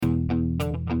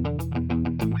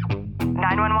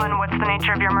What's the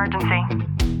nature of your emergency?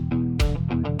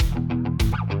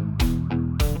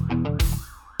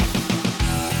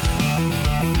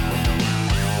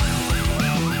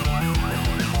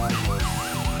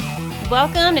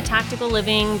 Welcome to Tactical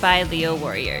Living by Leo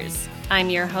Warriors. I'm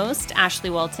your host, Ashley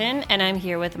Walton, and I'm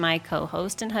here with my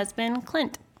co-host and husband,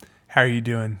 Clint. How are you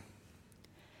doing?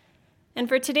 And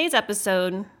for today's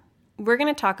episode, we're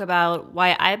going to talk about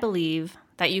why I believe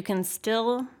that you can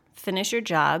still finish your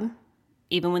job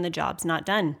even when the job's not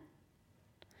done.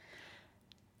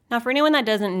 Now, for anyone that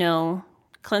doesn't know,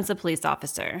 Clint's a police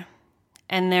officer.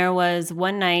 And there was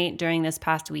one night during this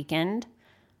past weekend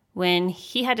when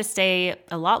he had to stay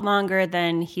a lot longer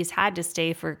than he's had to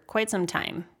stay for quite some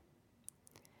time.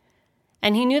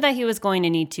 And he knew that he was going to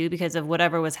need to because of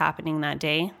whatever was happening that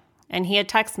day. And he had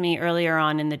texted me earlier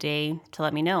on in the day to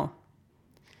let me know.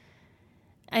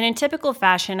 And in typical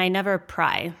fashion, I never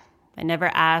pry. I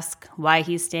never ask why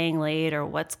he's staying late or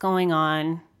what's going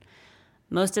on.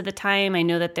 Most of the time, I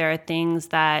know that there are things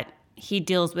that he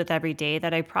deals with every day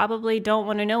that I probably don't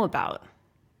want to know about.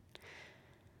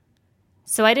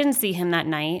 So I didn't see him that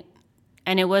night,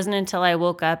 and it wasn't until I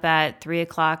woke up at 3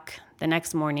 o'clock the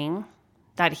next morning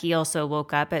that he also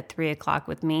woke up at 3 o'clock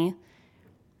with me,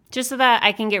 just so that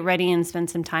I can get ready and spend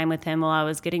some time with him while I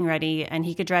was getting ready and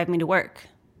he could drive me to work.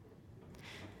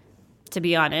 To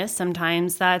be honest,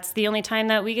 sometimes that's the only time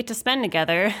that we get to spend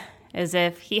together, is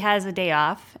if he has a day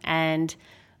off and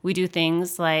we do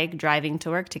things like driving to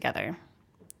work together.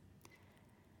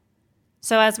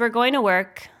 So as we're going to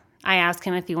work, I ask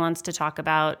him if he wants to talk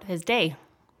about his day,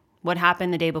 what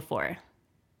happened the day before.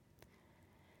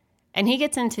 And he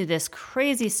gets into this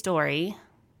crazy story,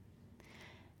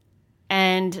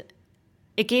 and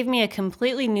it gave me a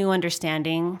completely new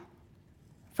understanding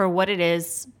for what it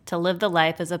is to live the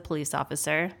life as a police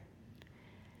officer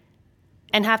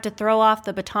and have to throw off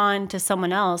the baton to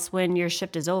someone else when your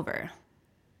shift is over.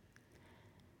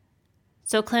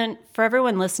 So Clint, for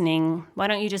everyone listening, why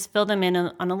don't you just fill them in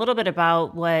on a little bit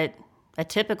about what a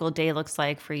typical day looks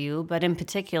like for you, but in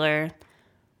particular,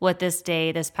 what this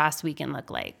past weekend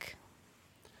looked like?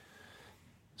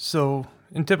 So,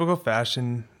 in typical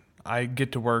fashion, I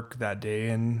get to work that day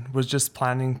and was just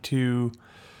planning to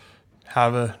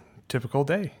have a typical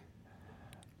day.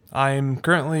 I'm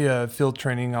currently a field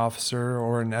training officer,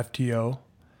 or an FTO,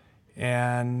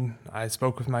 and I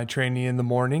spoke with my trainee in the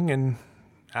morning and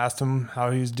asked him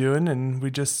how he's doing, and we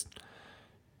just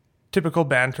typical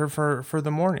banter for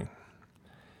the morning.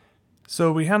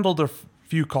 So we handled a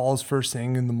few calls first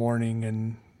thing in the morning,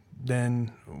 and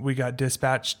then we got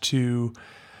dispatched to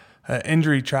an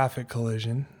injury traffic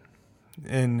collision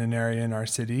in an area in our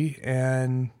city,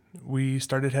 and we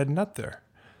started heading up there.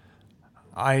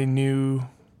 I knew,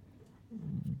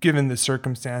 given the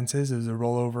circumstances, it was a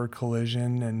rollover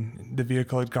collision and the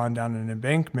vehicle had gone down an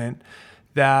embankment,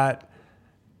 that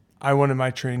I wanted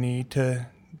my trainee to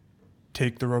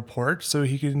take the report so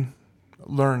he could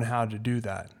learn how to do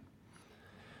that.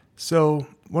 So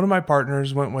one of my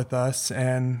partners went with us,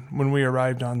 and when we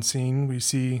arrived on scene, we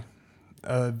see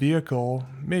a vehicle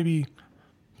maybe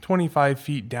 25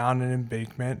 feet down an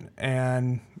embankment,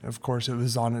 and of course it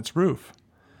was on its roof.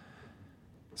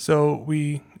 So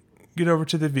we get over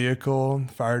to the vehicle,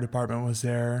 the fire department was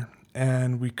there,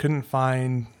 and we couldn't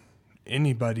find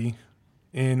anybody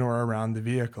in or around the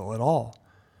vehicle at all.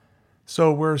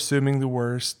 So we're assuming the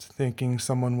worst, thinking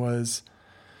someone was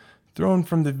thrown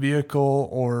from the vehicle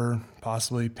or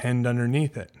possibly pinned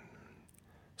underneath it.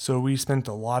 So we spent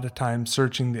a lot of time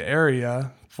searching the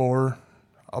area for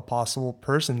a possible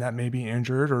person that may be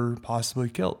injured or possibly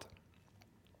killed.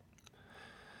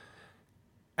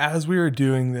 As we were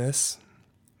doing this,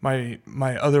 my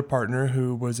other partner,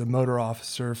 who was a motor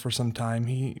officer for some time,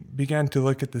 he began to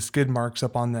look at the skid marks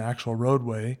up on the actual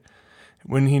roadway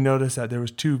when he noticed that there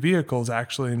was 2 vehicles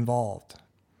actually involved.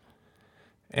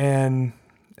 And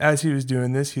as he was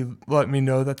doing this, he let me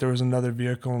know that there was another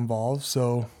vehicle involved.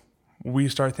 So we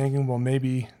start thinking, well,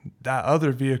 maybe that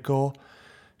other vehicle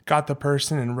got the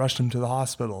person and rushed him to the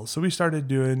hospital. So we started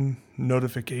doing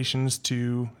notifications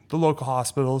to the local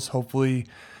hospitals, hopefully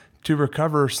to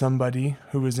recover somebody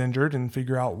who was injured and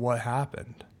figure out what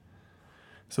happened.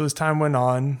 So as time went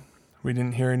on, we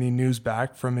didn't hear any news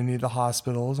back from any of the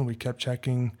hospitals, and we kept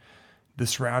checking the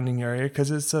surrounding area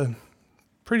because it's a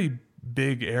pretty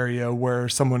big area where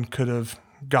someone could have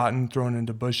gotten thrown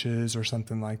into bushes or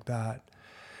something like that.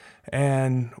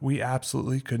 And we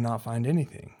absolutely could not find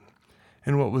anything.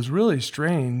 And what was really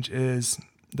strange is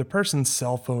the person's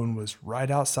cell phone was right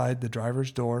outside the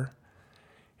driver's door.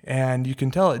 And you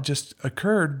can tell it just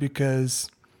occurred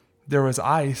because there was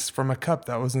ice from a cup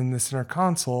that was in the center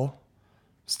console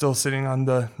still sitting on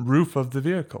the roof of the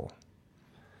vehicle.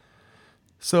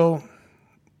 So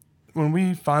when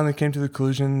we finally came to the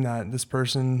conclusion that this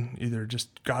person either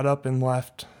just got up and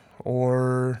left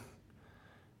or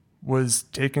was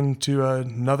taken to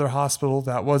another hospital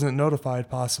that wasn't notified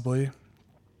possibly,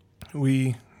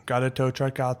 we got a tow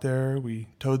truck out there, we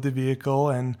towed the vehicle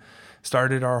and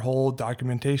started our whole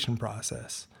documentation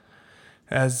process.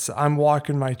 As I'm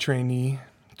walking my trainee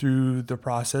through the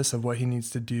process of what he needs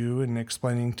to do and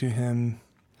explaining to him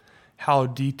how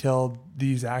detailed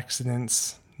these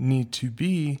accidents need to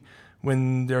be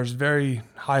when there's very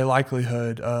high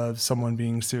likelihood of someone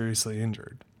being seriously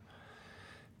injured.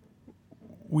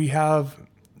 We have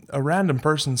a random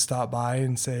person stop by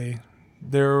and say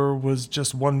there was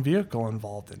just one vehicle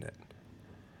involved in it.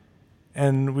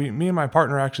 And me and my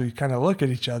partner actually kind of look at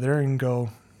each other and go,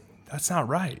 that's not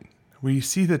right. We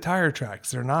see the tire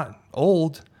tracks. They're not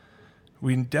old.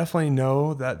 We definitely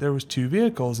know that there was two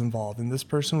vehicles involved, and this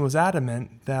person was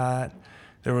adamant that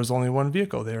there was only one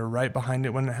vehicle. They were right behind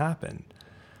it when it happened.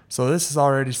 So this is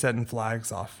already setting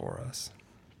flags off for us.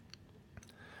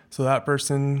 So that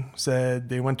person said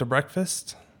they went to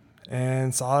breakfast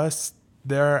and saw us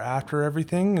there after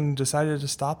everything and decided to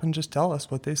stop and just tell us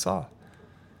what they saw.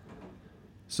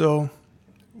 So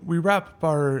we wrap up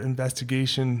our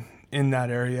investigation in that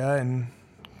area and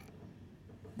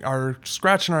are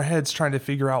scratching our heads trying to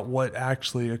figure out what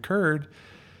actually occurred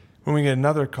when we get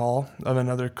another call of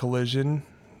another collision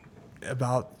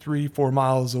about 3-4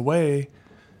 miles away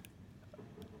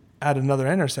at another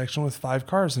intersection with 5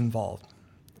 cars involved.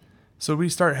 So we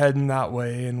start heading that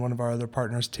way, and one of our other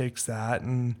partners takes that,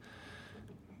 and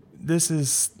this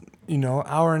is,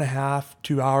 hour and a half,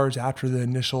 2 hours after the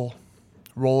initial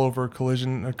rollover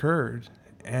collision occurred,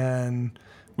 and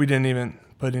we didn't even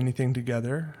put anything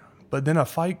together. But then a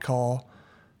fight call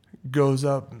goes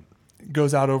out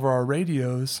over our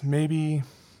radios, maybe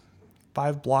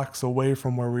 5 blocks away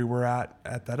from where we were at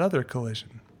that other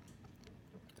collision.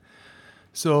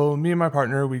 So me and my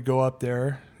partner, we go up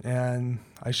there, and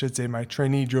I should say my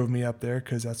trainee drove me up there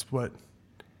because that's what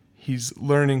he's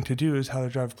learning to do, is how to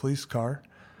drive a police car.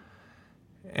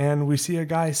 And we see a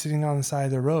guy sitting on the side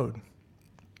of the road.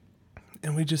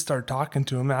 And we just start talking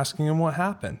to him, asking him what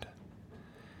happened.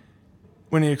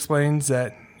 When he explains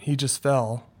that he just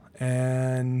fell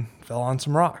on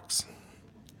some rocks.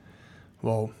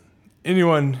 Well,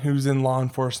 anyone who's in law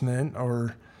enforcement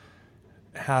or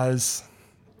has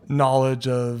knowledge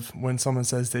of when someone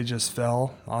says they just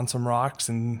fell on some rocks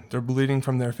and they're bleeding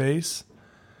from their face,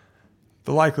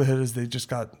 the likelihood is they just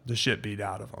got the shit beat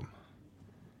out of them.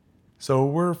 So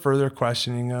we're further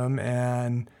questioning him,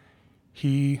 and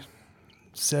he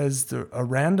says a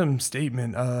random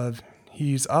statement of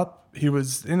he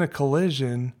was in a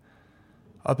collision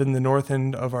up in the north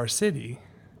end of our city.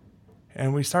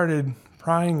 And we started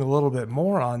prying a little bit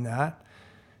more on that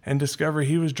and discovered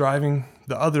he was driving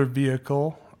the other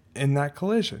vehicle in that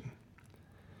collision,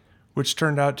 which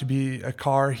turned out to be a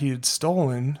car he had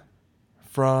stolen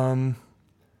from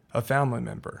a family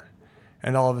member.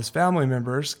 And all of his family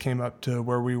members came up to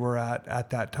where we were at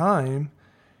that time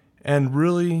and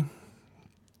really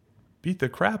beat the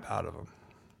crap out of him.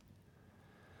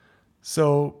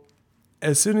 So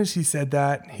as soon as he said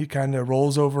that, he kind of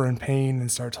rolls over in pain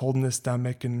and starts holding his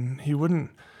stomach, and he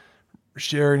wouldn't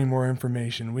share any more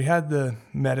information. We had the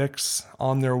medics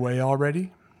on their way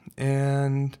already,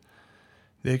 and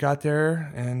they got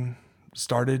there and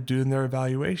started doing their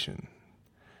evaluation.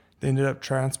 They ended up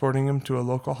transporting him to a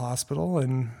local hospital,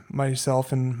 and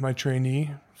myself and my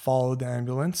trainee followed the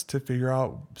ambulance to figure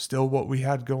out still what we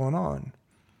had going on.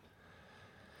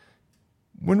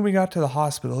 When we got to the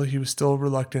hospital, he was still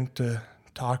reluctant to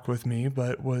talk with me,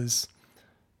 but was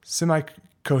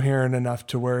semi-coherent enough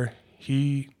to where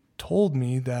he told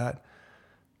me that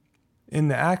in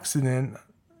the accident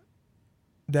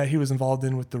that he was involved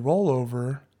in with the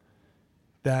rollover,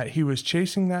 that he was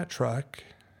chasing that truck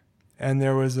and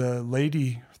there was a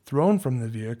lady thrown from the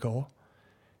vehicle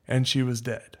and she was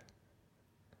dead.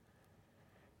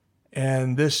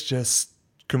 And this just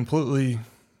completely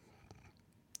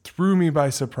threw me by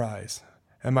surprise.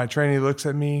 And my trainee looks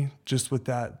at me just with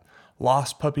that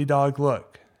lost puppy dog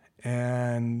look.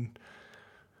 And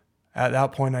at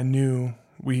that point, I knew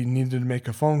we needed to make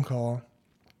a phone call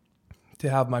to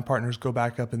have my partners go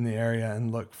back up in the area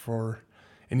and look for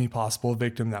any possible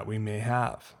victim that we may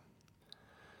have.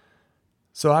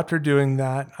 So after doing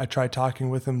that, I tried talking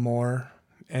with him more,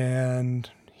 and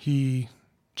he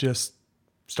just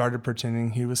started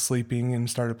pretending he was sleeping and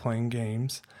started playing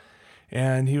games,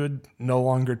 and he would no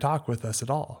longer talk with us at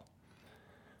all.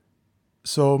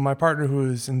 So my partner, who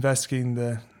was investigating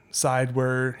the side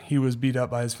where he was beat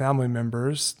up by his family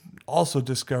members, also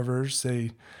discovers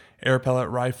a air pellet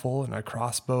rifle and a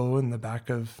crossbow in the back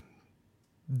of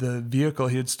the vehicle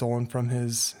he had stolen from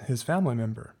his family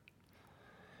member.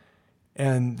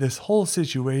 And this whole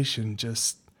situation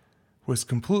just was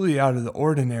completely out of the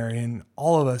ordinary, and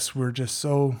all of us were just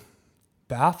so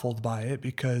baffled by it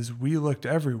because we looked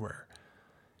everywhere.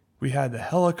 We had the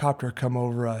helicopter come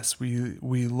over us. We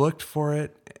looked for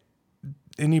it,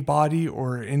 any body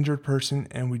or injured person,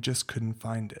 and we just couldn't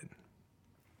find it.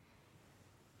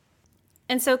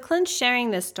 And so Clint's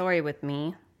sharing this story with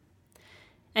me,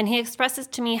 and he expresses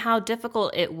to me how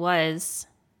difficult it was,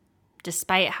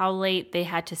 despite how late they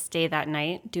had to stay that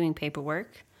night doing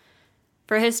paperwork,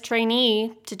 for his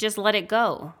trainee to just let it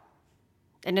go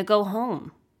and to go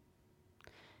home.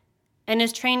 And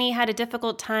his trainee had a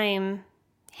difficult time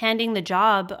handing the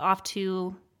job off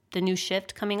to the new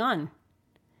shift coming on.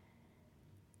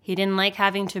 He didn't like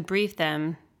having to brief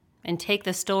them and take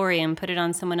the story and put it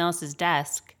on someone else's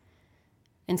desk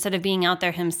instead of being out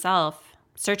there himself,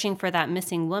 searching for that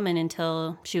missing woman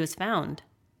until she was found.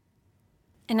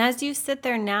 And as you sit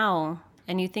there now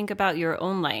and you think about your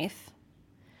own life,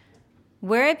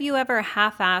 where have you ever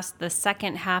half-assed the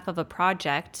second half of a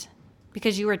project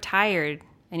because you were tired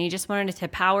and you just wanted to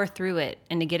power through it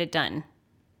and to get it done?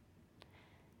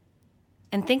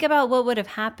 And think about what would have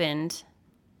happened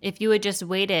if you had just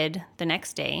waited the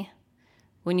next day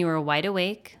when you were wide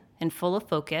awake and full of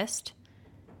focus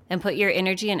and put your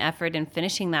energy and effort in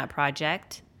finishing that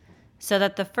project so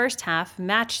that the first half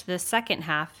matched the second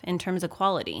half in terms of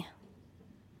quality.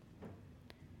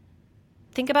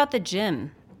 Think about the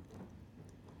gym.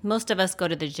 Most of us go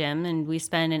to the gym and we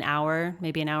spend an hour,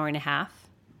 maybe an hour and a half.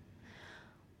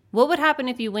 What would happen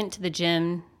if you went to the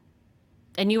gym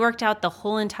and you worked out the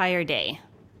whole entire day?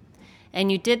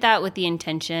 And you did that with the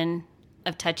intention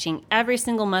of touching every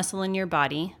single muscle in your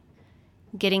body,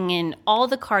 getting in all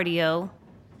the cardio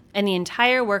and the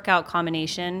entire workout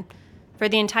combination for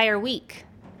the entire week.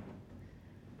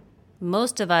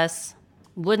 Most of us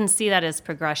wouldn't see that as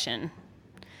progression.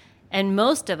 And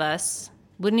most of us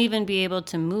wouldn't even be able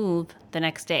to move the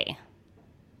next day.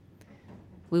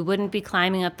 We wouldn't be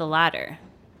climbing up the ladder.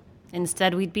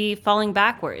 Instead, we'd be falling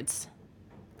backwards.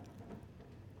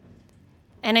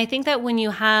 And I think that when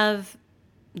you have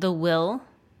the will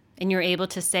and you're able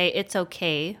to say, it's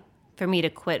okay for me to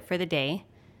quit for the day,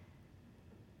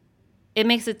 it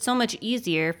makes it so much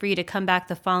easier for you to come back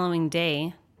the following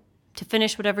day to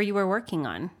finish whatever you were working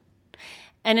on.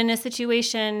 And in a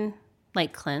situation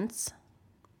like Clint's,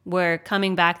 where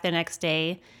coming back the next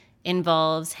day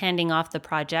involves handing off the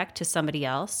project to somebody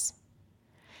else,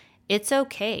 it's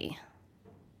okay.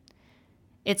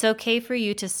 It's okay for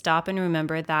you to stop and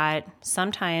remember that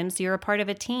sometimes you're a part of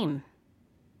a team.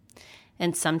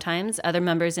 And sometimes other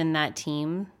members in that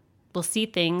team will see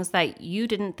things that you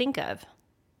didn't think of.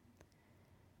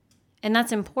 And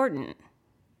that's important.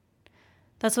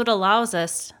 That's what allows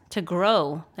us to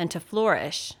grow and to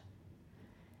flourish.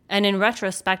 And in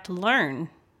retrospect, learn.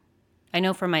 I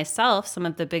know for myself, some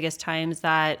of the biggest times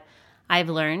that I've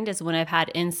learned is when I've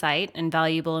had insight and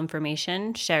valuable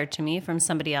information shared to me from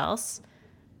somebody else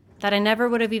that I never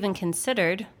would have even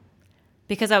considered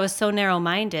because I was so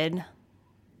narrow-minded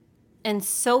and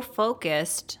so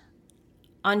focused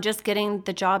on just getting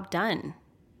the job done.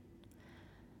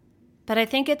 But I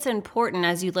think it's important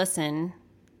as you listen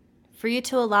for you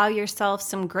to allow yourself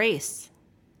some grace,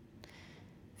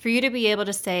 for you to be able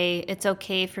to say, it's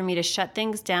okay for me to shut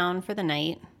things down for the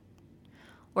night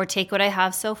or take what I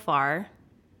have so far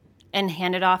and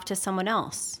hand it off to someone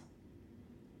else.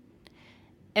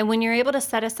 And when you're able to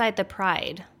set aside the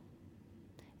pride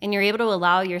and you're able to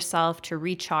allow yourself to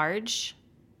recharge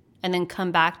and then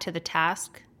come back to the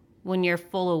task when you're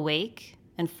full awake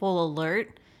and full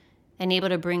alert and able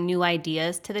to bring new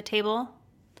ideas to the table,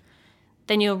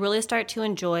 then you'll really start to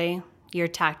enjoy your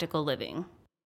tactical living.